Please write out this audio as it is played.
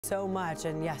So much,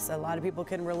 and yes, a lot of people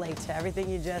can relate to everything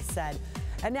you just said.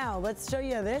 And now let's show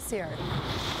you this here.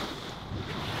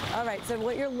 All right, so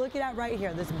what you're looking at right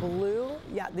here, this blue,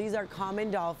 these are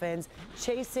common dolphins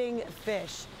chasing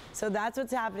fish. So that's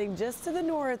what's happening just to the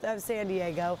north of San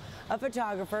Diego. A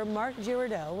photographer, Mark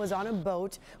Girardeau, was on a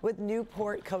boat with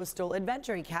Newport Coastal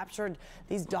Adventure. He captured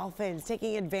these dolphins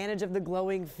taking advantage of the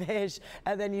glowing fish.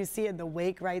 And then you see in the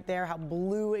wake right there how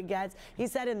blue it gets. He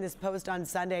said in this post on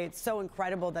Sunday, it's so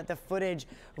incredible that the footage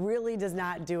really does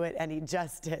not do it any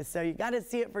justice. So you got to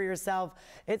see it for yourself.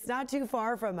 It's not too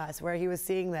far from us where he was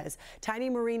seeing this. Tiny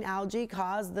marine algae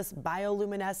caused this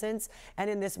bioluminescence. And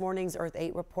in this morning's Earth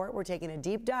 8 report, we're taking a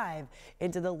deep dive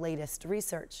into the latest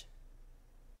research.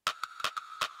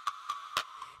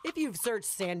 If you've searched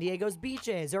San Diego's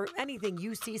beaches or anything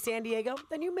UC San Diego,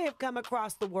 then you may have come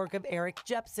across the work of Eric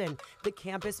Jepson, the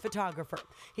campus photographer.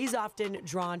 He's often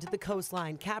drawn to the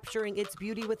coastline, capturing its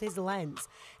beauty with his lens.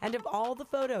 And of all the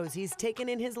photos he's taken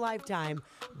in his lifetime,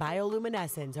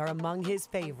 bioluminescence are among his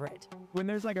favorite. When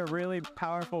there's like a really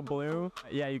powerful blue,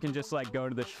 you can just like go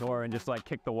to the shore and just like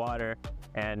kick the water,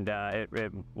 and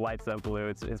it lights up blue.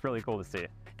 It's really cool to see.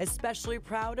 Especially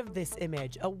proud of this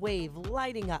image, a wave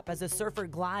lighting up as a surfer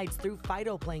glides through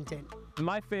phytoplankton.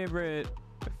 My favorite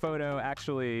photo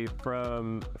actually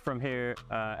from here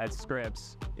at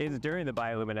Scripps is during the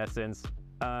bioluminescence.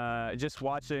 Just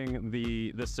watching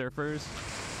the surfers,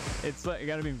 it's like,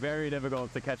 gotta be very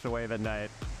difficult to catch a wave at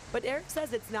night. But Eric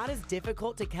says it's not as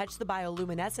difficult to catch the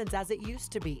bioluminescence as it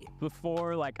used to be.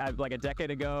 Before, like a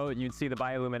decade ago, you'd see the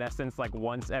bioluminescence like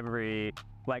once every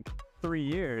 3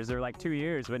 years or 2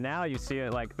 years, but now you see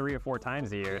it like 3 or 4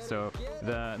 times a year. So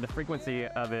the frequency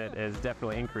of it is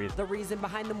definitely increased. The reason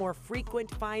behind the more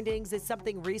frequent findings is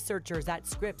something researchers at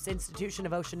Scripps Institution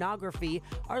of Oceanography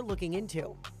are looking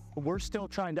into. We're still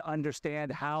trying to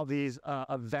understand how these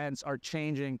events are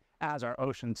changing as our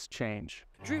oceans change.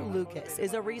 Drew Lucas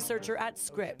is a researcher at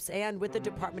Scripps and with the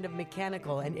Department of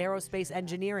Mechanical and Aerospace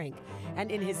Engineering.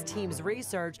 And in his team's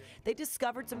research, they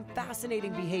discovered some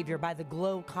fascinating behavior by the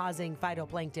glow-causing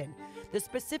phytoplankton. The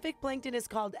specific plankton is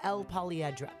called L.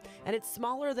 polyedra, and it's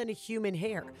smaller than a human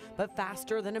hair, but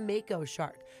faster than a mako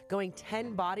shark, going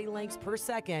 10 body lengths per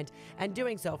second and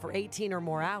doing so for 18 or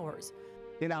more hours.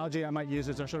 The analogy I might use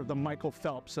is sort of the Michael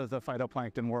Phelps of the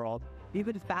phytoplankton world.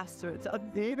 Even faster.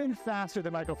 Even faster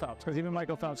than Michael Phelps, because even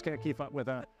Michael Phelps can't keep up with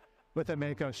a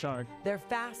mako shark. They're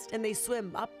fast and they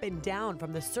swim up and down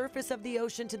from the surface of the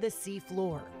ocean to the sea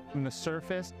floor. From the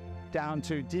surface down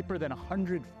to deeper than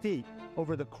 100 feet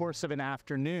over the course of an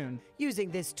afternoon. Using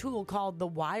this tool called the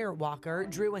wire walker,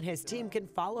 Drew and his team can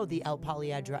follow the L.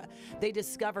 polyedra. They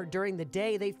discovered during the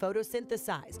day they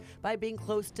photosynthesize by being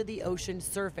close to the ocean's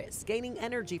surface, gaining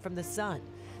energy from the sun.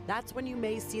 That's when you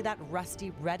may see that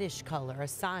rusty reddish color, a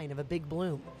sign of a big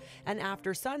bloom. And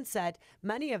after sunset,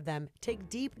 many of them take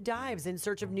deep dives in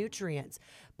search of nutrients.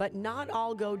 But not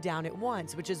all go down at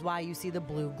once, which is why you see the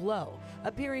blue glow,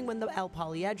 appearing when the L.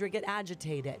 polyedra get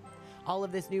agitated. All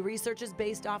of this new research is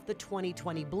based off the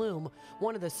 2020 bloom,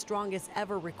 one of the strongest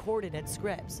ever recorded at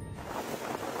Scripps.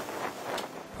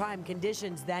 Prime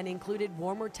conditions then included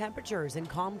warmer temperatures and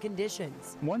calm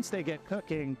conditions. Once they get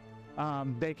cooking,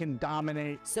 they can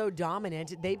dominate. So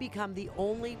dominant, they become the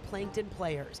only plankton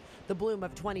players. The bloom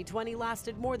of 2020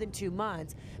 lasted more than 2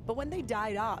 months, but when they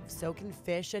died off, so can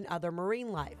fish and other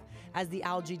marine life. As the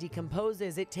algae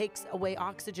decomposes, it takes away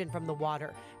oxygen from the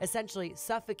water, essentially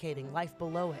suffocating life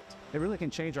below it. It really can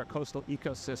change our coastal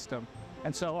ecosystem.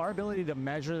 And so our ability to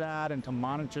measure that and to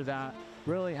monitor that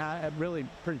really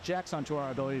projects onto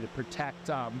our ability to protect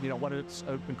what is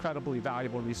an incredibly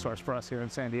valuable resource for us here in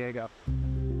San Diego.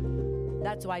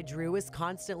 That's why Drew is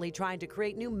constantly trying to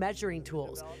create new measuring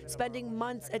tools, spending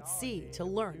months at sea to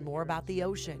learn more about the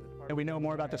ocean. And we know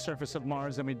more about the surface of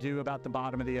Mars than we do about the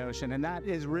bottom of the ocean, and that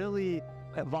is really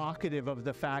evocative of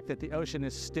the fact that the ocean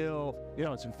is still,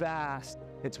 it's vast,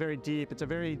 it's very deep, it's a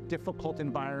very difficult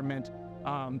environment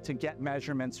to get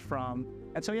measurements from.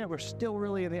 And so, we're still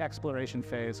really in the exploration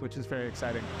phase, which is very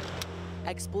exciting.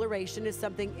 Exploration is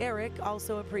something Eric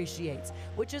also appreciates,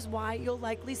 which is why you'll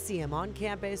likely see him on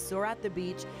campus or at the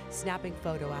beach, snapping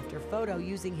photo after photo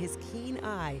using his keen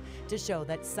eye to show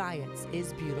that science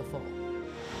is beautiful.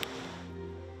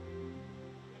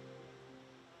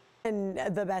 And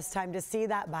the best time to see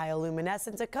that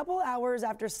bioluminescence, a couple hours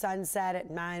after sunset at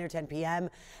 9 or 10 p.m.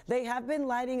 They have been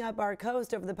lighting up our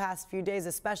coast over the past few days,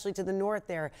 especially to the north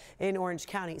there in Orange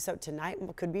County. So tonight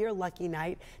could be your lucky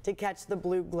night to catch the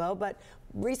blue glow, but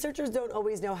researchers don't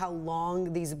always know how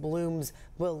long these blooms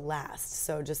will last.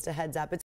 So just a heads up.